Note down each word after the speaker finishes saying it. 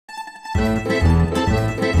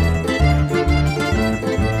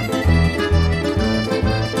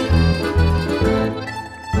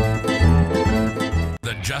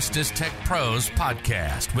Justice Tech Pros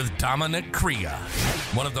podcast with Dominic Crea,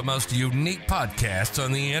 one of the most unique podcasts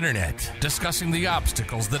on the internet, discussing the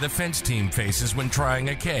obstacles the defense team faces when trying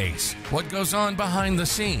a case, what goes on behind the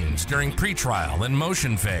scenes during pretrial and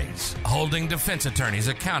motion phase, holding defense attorneys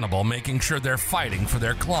accountable, making sure they're fighting for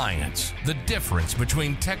their clients, the difference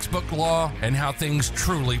between textbook law and how things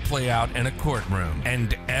truly play out in a courtroom,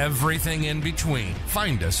 and everything in between.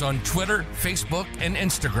 Find us on Twitter, Facebook, and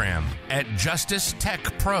Instagram at Justice Tech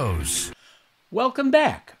Pros. Welcome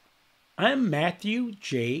back. I'm Matthew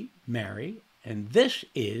J. Mary, and this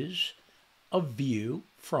is A View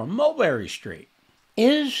from Mulberry Street.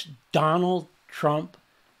 Is Donald Trump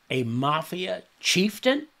a mafia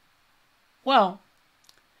chieftain? Well,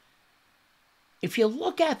 if you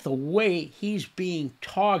look at the way he's being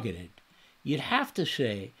targeted, you'd have to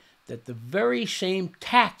say that the very same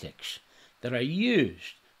tactics that are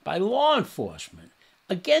used by law enforcement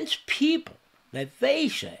against people that they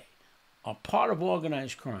say are part of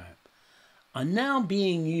organized crime are now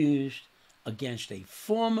being used against a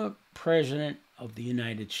former president of the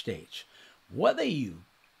United States. Whether you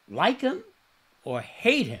like him or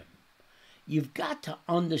hate him, you've got to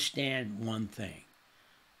understand one thing.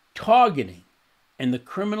 Targeting in the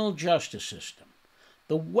criminal justice system,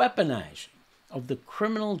 the weaponizing of the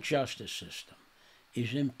criminal justice system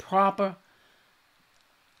is improper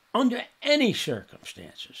under any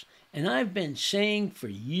circumstances. And I've been saying for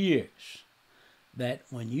years that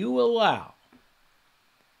when you allow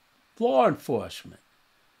law enforcement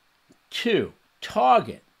to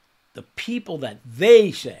target the people that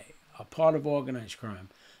they say are part of organized crime,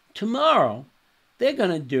 tomorrow they're going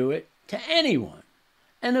to do it to anyone.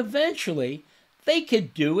 And eventually they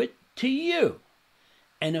could do it to you.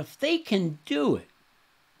 And if they can do it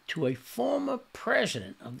to a former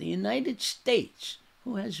president of the United States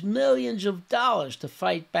who has millions of dollars to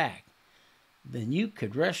fight back, then you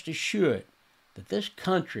could rest assured that this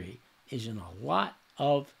country is in a lot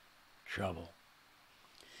of trouble.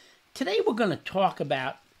 Today we're going to talk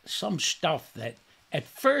about some stuff that at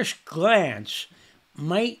first glance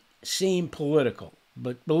might seem political,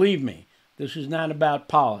 but believe me, this is not about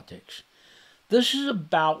politics. This is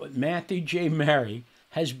about what Matthew J. Mary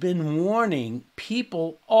has been warning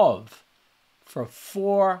people of for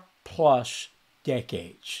 4+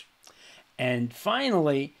 decades. And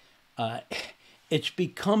finally, it's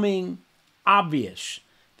becoming obvious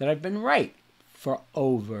that I've been right for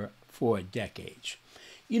over 4 decades.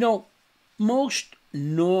 You know, most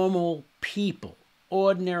normal people,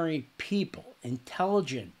 ordinary people,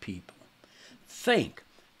 intelligent people, think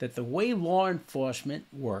that the way law enforcement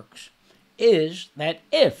works is that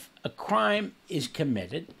if a crime is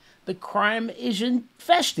committed, the crime is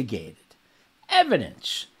investigated.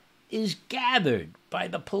 Evidence is gathered by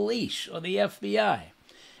the police or the FBI.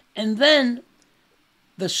 And then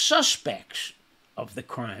the suspects of the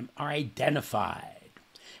crime are identified.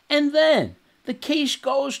 And then the case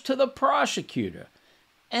goes to the prosecutor.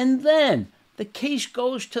 And then the case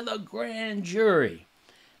goes to the grand jury.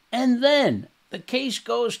 And then the case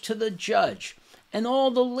goes to the judge. And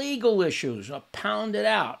all the legal issues are pounded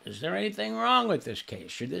out. Is there anything wrong with this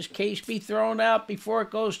case? Should this case be thrown out before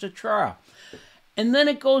it goes to trial? And then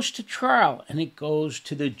it goes to trial, and it goes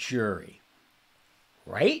to the jury.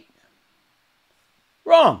 Right?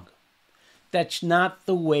 Wrong. That's not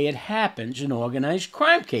the way it happens in organized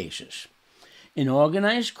crime cases. In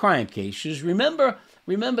organized crime cases, remember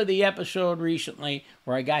the episode recently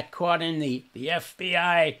where I got caught in the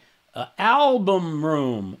FBI album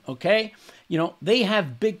room, okay? You know, they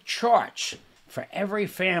have big charts for every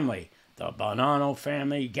family. The Bonanno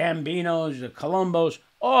family, Gambinos, the Colombos,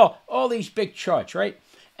 all these big charts, right?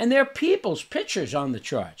 And there are people's pictures on the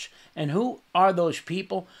charts. And who are those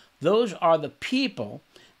people? Those are the people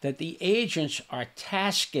that the agents are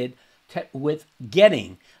tasked with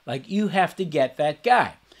getting. Like, you have to get that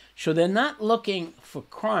guy. So they're not looking for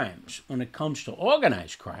crimes when it comes to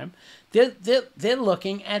organized crime. They're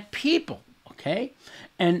looking at people, okay?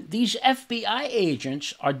 And these FBI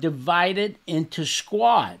agents are divided into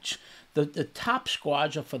squads. The top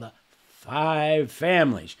squads are for the 5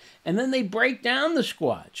 families. And then they break down the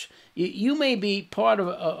squads. You may be part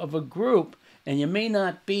of a group, and you may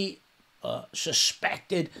not be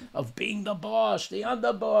suspected of being the boss, the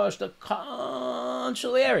underboss, the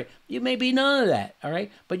consigliere. You may be none of that, all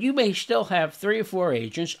right? But you may still have 3 or 4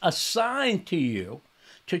 agents assigned to you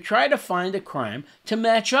to try to find a crime to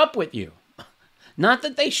match up with you. Not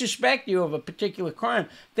that they suspect you of a particular crime.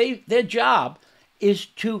 Their job is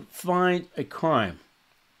to find a crime.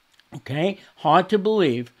 Okay? Hard to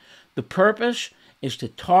believe. The purpose is to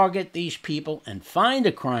target these people and find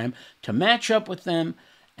a crime to match up with them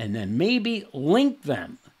and then maybe link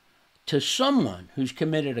them to someone who's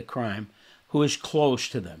committed a crime who is close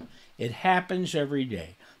to them. It happens every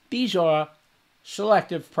day. These are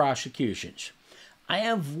selective prosecutions. I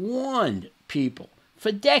have warned people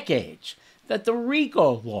for decades that the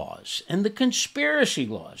RICCO laws and the conspiracy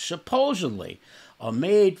laws supposedly are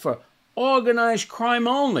made for organized crime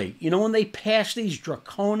only. You know, when they pass these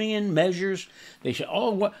draconian measures, they say,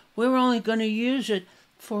 oh, we're only going to use it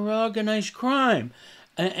for organized crime.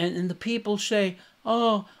 And the people say,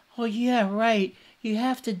 oh, yeah, right. You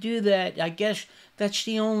have to do that. I guess that's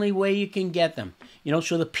the only way you can get them. You know,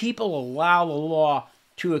 so the people allow the law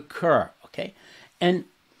to occur, okay? And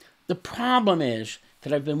the problem is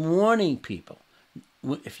that I've been warning people,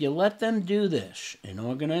 if you let them do this in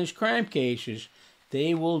organized crime cases,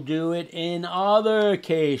 they will do it in other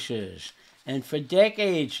cases. And for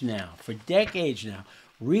decades now,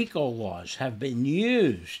 RICCO laws have been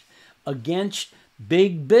used against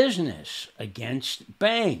big business, against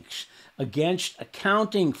banks, against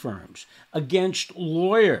accounting firms, against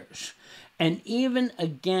lawyers, and even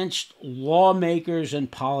against lawmakers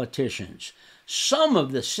and politicians. Some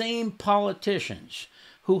of the same politicians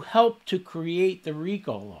who helped to create the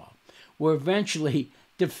RICCO law were eventually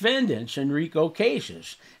defendants in RICCO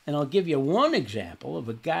cases. And I'll give you one example of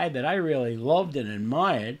a guy that I really loved and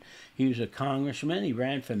admired. He was a congressman. He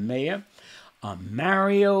ran for mayor.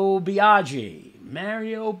 Mario Biaggi.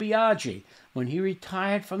 Mario Biaggi, when he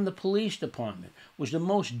retired from the police department, was the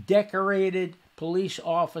most decorated police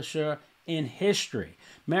officer in history.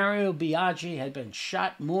 Mario Biaggi had been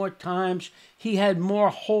shot more times. He had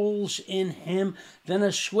more holes in him than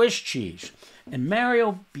a Swiss cheese. And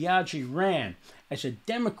Mario Biaggi ran as a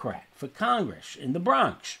Democrat for Congress in the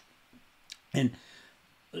Bronx. And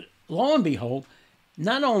lo and behold,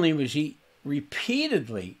 not only was he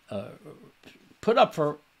repeatedly put up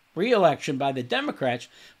for re-election by the Democrats,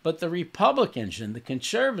 but the Republicans and the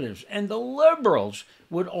conservatives and the liberals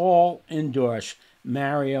would all endorse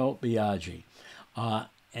Mario Biaggi.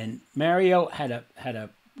 And Mario had a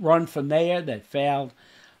run for mayor that failed,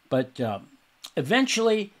 but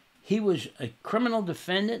eventually he was a criminal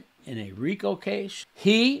defendant in a RICCO case.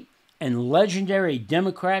 He and legendary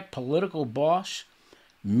Democrat political boss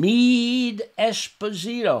MEADE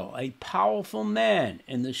ESPOSITO, a powerful man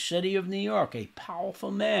in the city of New York, a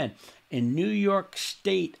powerful man in New York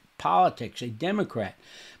State politics, a Democrat.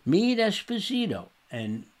 MEADE ESPOSITO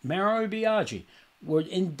and Mario Biaggi were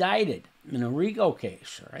indicted in a RICCO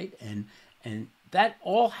case, right? And that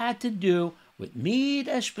all had to do with MEADE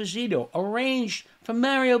ESPOSITO arranged for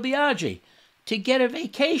Mario Biaggi to get a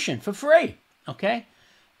vacation for free, okay?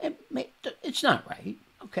 It's not right,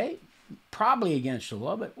 okay? Probably against the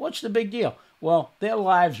law, but what's the big deal? Well, their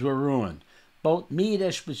lives were ruined. Both MEADE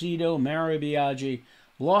ESPOSITO and Mario Biaggi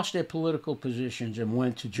lost their political positions and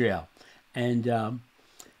went to jail. And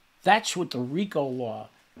that's what the RICCO law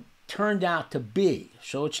turned out to be.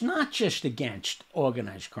 So it's not just against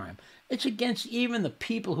organized crime. It's against even the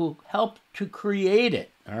people who helped to create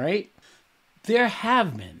it, all right? There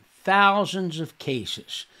have been thousands of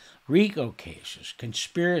cases, RICCO cases,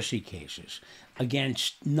 conspiracy cases,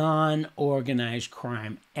 against non-organized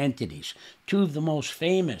crime entities. Two of the most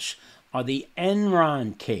famous are the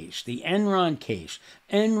ENRON case. The ENRON case.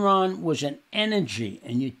 ENRON was an energy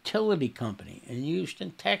and utility company in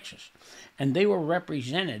Houston, Texas, and they were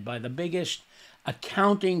represented by the biggest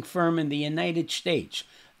accounting firm in the United States,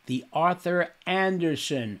 the Arthur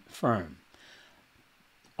Andersen firm.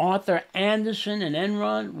 Arthur Andersen and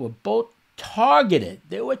Enron were both targeted.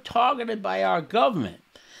 They were targeted by our government.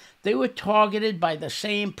 They were targeted by the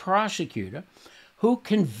same prosecutor who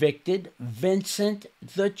convicted Vincent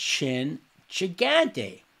the Chin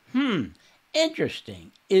Gigante.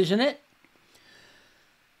 Interesting, isn't it?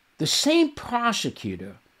 The same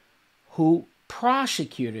prosecutor who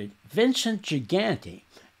prosecuted Vincent Gigante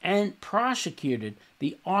and prosecuted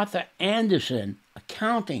the Arthur Andersen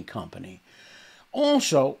accounting company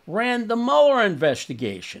also ran the Mueller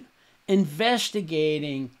investigation,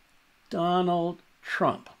 investigating Donald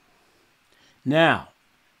Trump. Now,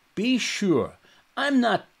 be sure, I'm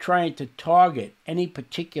not trying to target any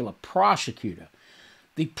particular prosecutor.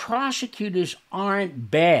 The prosecutors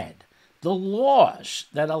aren't bad. The laws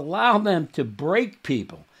that allow them to break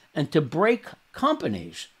people and to break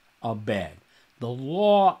companies are bad. The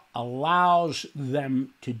law allows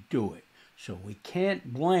them to do it. So we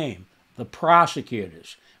can't blame the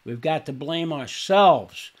prosecutors. We've got to blame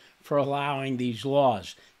ourselves for allowing these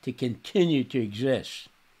laws to continue to exist.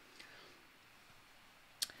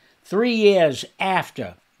 3 years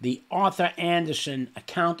after the Arthur Andersen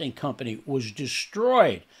accounting company was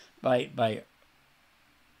destroyed by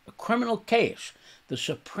a criminal case, the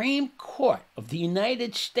Supreme Court of the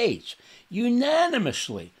United States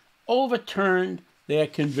unanimously overturned their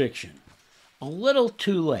conviction. A little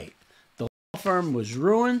too late. The law firm was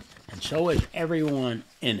ruined, and so was everyone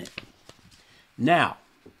in it. Now,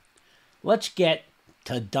 let's get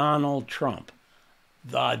to Donald Trump.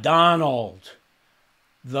 The Donald.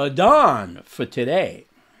 The Don for today.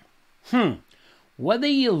 Whether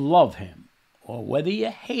you love him or whether you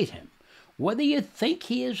hate him, whether you think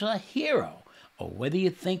he is a hero or whether you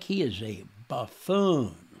think he is a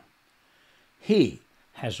buffoon, he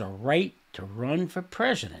has a right to run for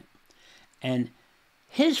president, and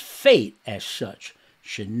his fate as such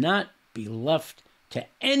should not be left to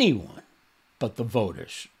anyone but the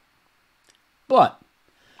voters. But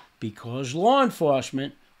because law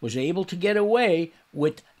enforcement was able to get away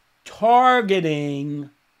with targeting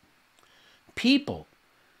people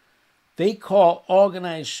they call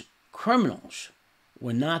organized criminals,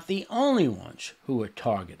 were not the only ones who were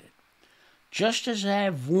targeted. Just as I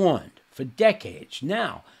have warned for decades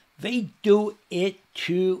now, they do it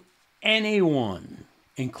to anyone,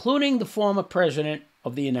 including the former president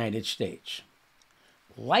of the United States.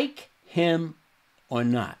 Like him or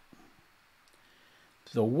not,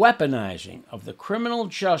 the weaponizing of the criminal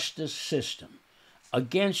justice system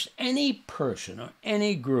against any person or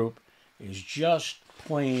any group is just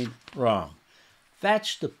plain wrong.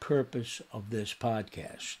 That's the purpose of this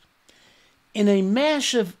podcast. In a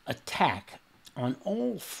massive attack on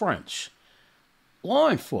all fronts, law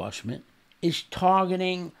enforcement is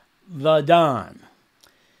targeting the Don.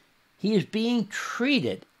 He is being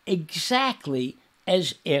treated exactly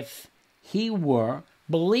as if he were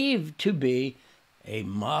believed to be a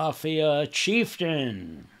mafia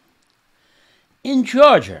chieftain. In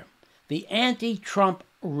Georgia, the anti-Trump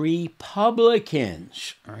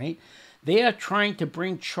Republicans, they are trying to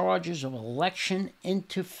bring charges of election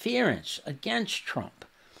interference against Trump.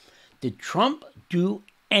 Did Trump do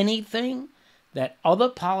anything that other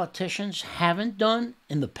politicians haven't done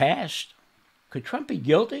in the past? Could Trump be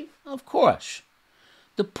guilty? Of course.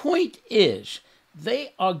 The point is,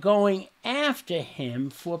 they are going after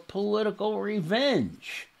him for political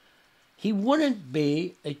revenge. He wouldn't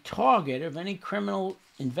be a target of any criminal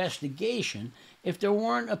investigation if there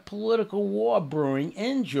weren't a political war brewing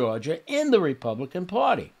in Georgia in the Republican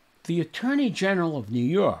Party. The Attorney General of New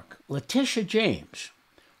York, Letitia James,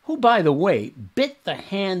 who, by the way, bit the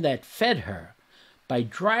hand that fed her by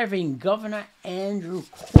driving Governor Andrew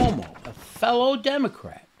Cuomo, a fellow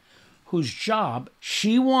Democrat, whose job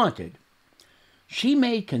she wanted, she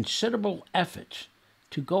made considerable efforts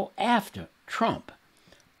to go after Trump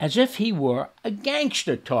as if he were a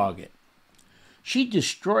gangster target. She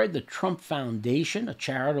destroyed the Trump Foundation, a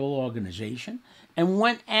charitable organization, and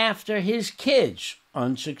went after his kids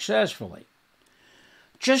unsuccessfully.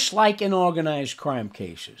 Just like in organized crime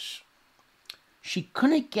cases, she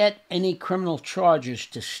couldn't get any criminal charges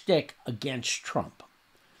to stick against Trump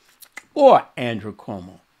or Andrew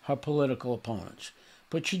Cuomo, her political opponents.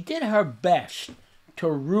 But she did her best to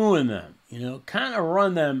ruin them, kind of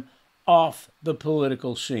run them off the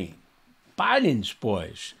political scene. Biden's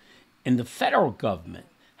boys in the federal government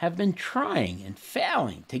have been trying and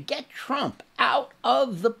failing to get Trump out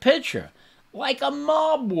of the picture, like a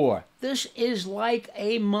mob war. This is like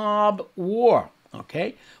a mob war,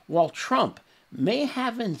 While Trump may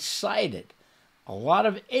have incited a lot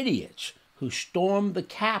of idiots who stormed the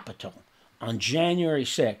Capitol on January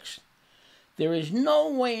 6th, there is no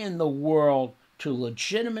way in the world to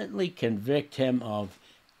legitimately convict him of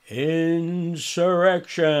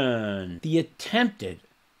insurrection. The attempted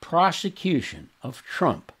prosecution of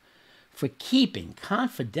Trump for keeping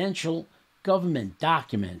confidential government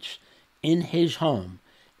documents in his home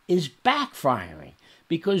is backfiring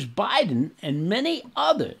because Biden and many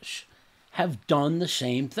others have done the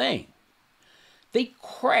same thing. They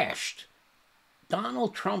crashed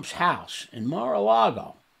Donald Trump's house in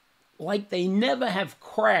Mar-a-Lago like they never have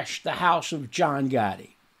crashed the house of John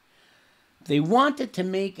Gotti. They wanted to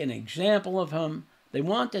make an example of him. They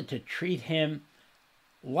wanted to treat him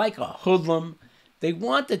like a hoodlum. They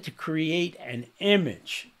wanted to create an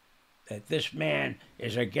image that this man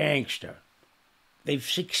is a gangster. They've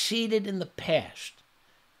succeeded in the past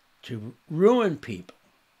to ruin people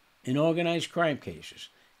in organized crime cases,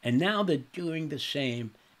 and now they're doing the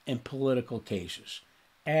same in political cases.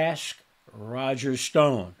 Ask Roger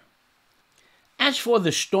Stone. As for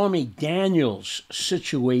the Stormy Daniels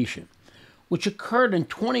situation, which occurred in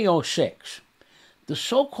 2006, the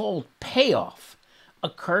so-called payoff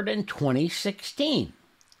occurred in 2016.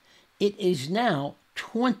 It is now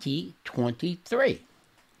 2023.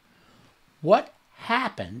 What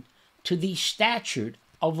happened to the statute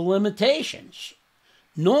of limitations.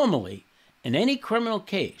 Normally, in any criminal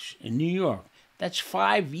case in New York, that's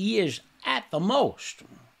 5 years at the most.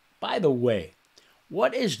 By the way,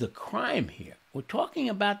 what is the crime here? We're talking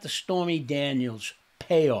about the Stormy Daniels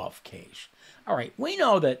payoff case. All right, we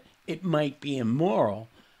know that it might be immoral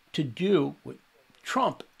to do what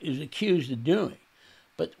Trump is accused of doing.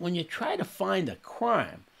 But when you try to find a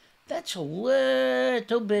crime, that's a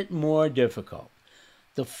little bit more difficult.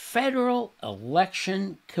 The Federal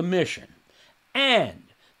Election Commission and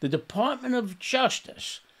the Department of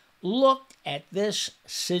Justice looked at this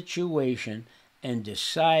situation and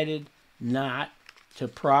decided not to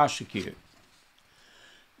prosecute.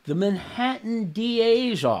 The Manhattan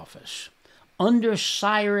DA's office, under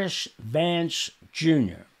Cyrus Vance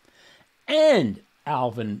Jr. and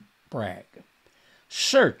Alvin Bragg,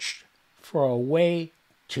 searched for a way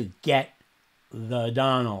to get the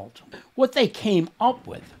Donald. What they came up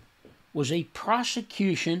with was a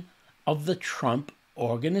prosecution of the Trump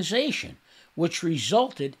Organization, which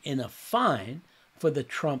resulted in a fine for the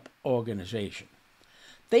Trump Organization.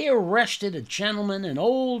 They arrested a gentleman, an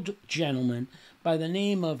old gentleman, by the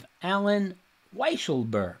name of Alan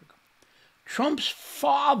Weisselberg, Trump's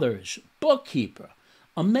father's bookkeeper,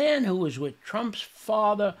 a man who was with Trump's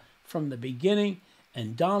father from the beginning,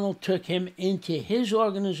 and Donald took him into his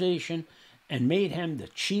organization and made him the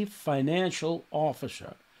chief financial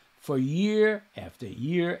officer for year after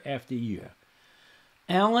year after year.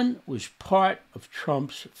 Alan was part of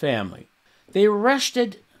Trump's family. They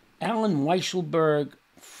arrested Alan Weisselberg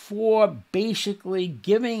for basically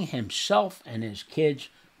giving himself and his kids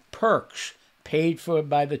perks paid for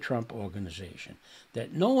by the Trump Organization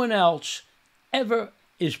that no one else ever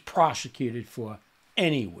is prosecuted for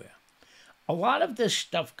anywhere. A lot of this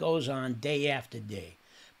stuff goes on day after day,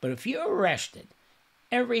 but if you're arrested,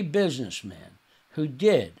 every businessman who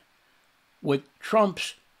did what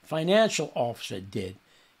Trump's financial officer did,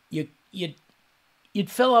 you'd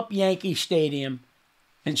fill up Yankee Stadium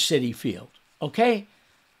and Citi Field, okay?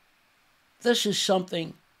 This is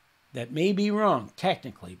something that may be wrong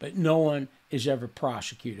technically, but no one is ever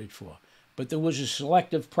prosecuted for. But there was a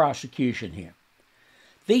selective prosecution here.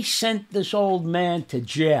 They sent this old man to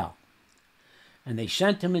jail. And they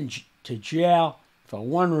sent him to jail for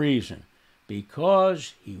one reason,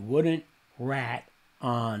 because he wouldn't rat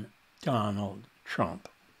on Donald Trump.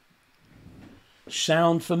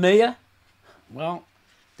 Sound familiar? Well,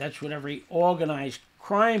 that's what every organized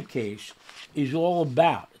crime case is all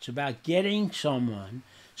about. It's about getting someone,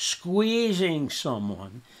 squeezing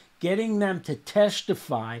someone, getting them to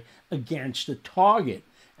testify against the target.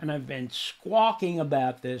 And I've been squawking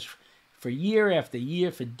about this for year after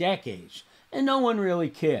year, for decades, and no one really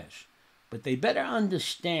cares. But they better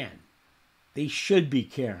understand they should be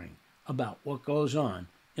caring about what goes on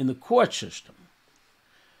in the court system.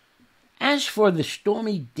 As for the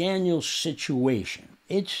Stormy Daniels situation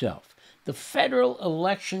itself, the Federal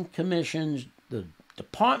Election Commission, the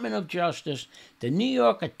Department of Justice, the New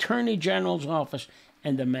York Attorney General's office,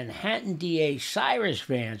 and the Manhattan DA Cyrus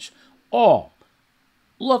Vance all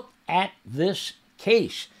looked at this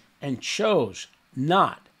case and chose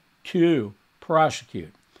not to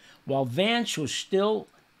prosecute. While Vance was still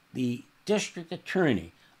the district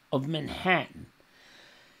attorney of Manhattan,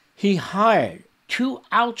 he hired two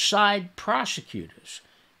outside prosecutors,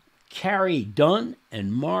 Carrie Dunn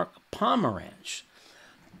and Mark Pomerantz,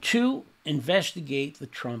 to investigate the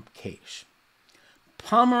Trump case.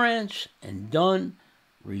 Pomerantz and Dunn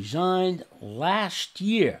resigned last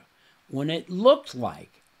year when it looked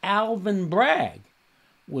like Alvin Bragg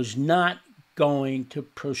was not going to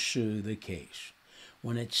pursue the case.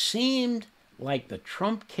 When it seemed like the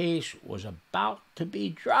Trump case was about to be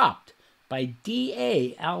dropped by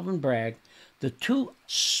DA Alvin Bragg, the two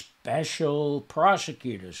special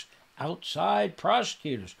prosecutors, outside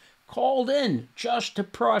prosecutors, called in just to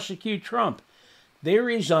prosecute Trump. They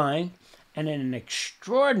resigned, and in an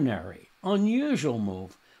extraordinary, unusual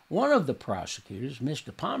move, one of the prosecutors,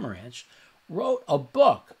 Mr. Pomerantz, wrote a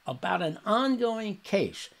book about an ongoing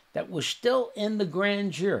case that was still in the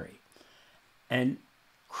grand jury and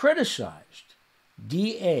criticized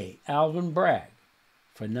DA Alvin Bragg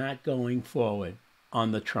for not going forward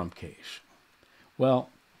on the Trump case. Well,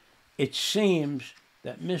 it seems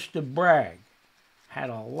that Mr. Bragg had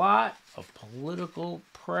a lot of political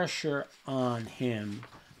pressure on him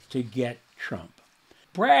to get Trump.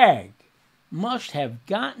 Bragg must have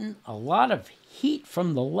gotten a lot of heat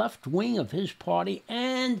from the left wing of his party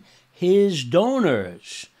and his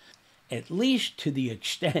donors, at least to the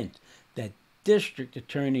extent that District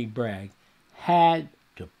Attorney Bragg had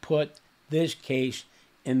to put this case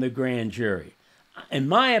in the grand jury. In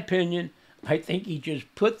my opinion, I think he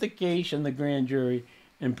just put the case in the grand jury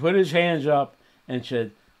and put his hands up and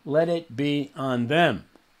said, let it be on them.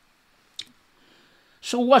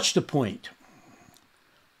 So what's the point?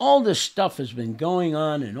 All this stuff has been going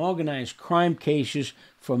on in organized crime cases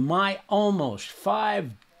for my almost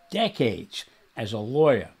 5 decades as a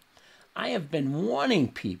lawyer. I have been warning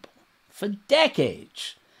people for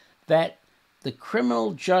decades that the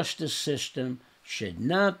criminal justice system should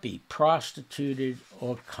not be prostituted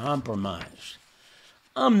or compromised.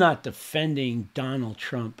 I'm not defending Donald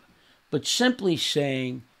Trump, but simply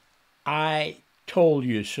saying, I told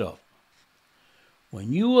you so.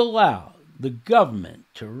 When you allow the government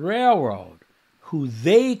to railroad who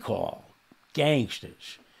they call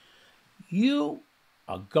gangsters, you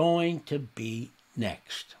are going to be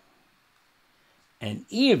next. And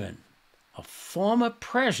even a former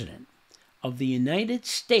president of the United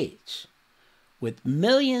States with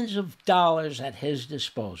millions of dollars at his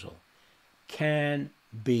disposal can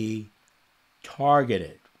be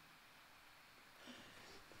targeted.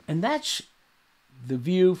 And that's the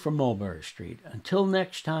view from Mulberry Street. Until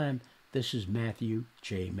next time, this is Matthew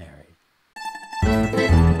J. Merritt.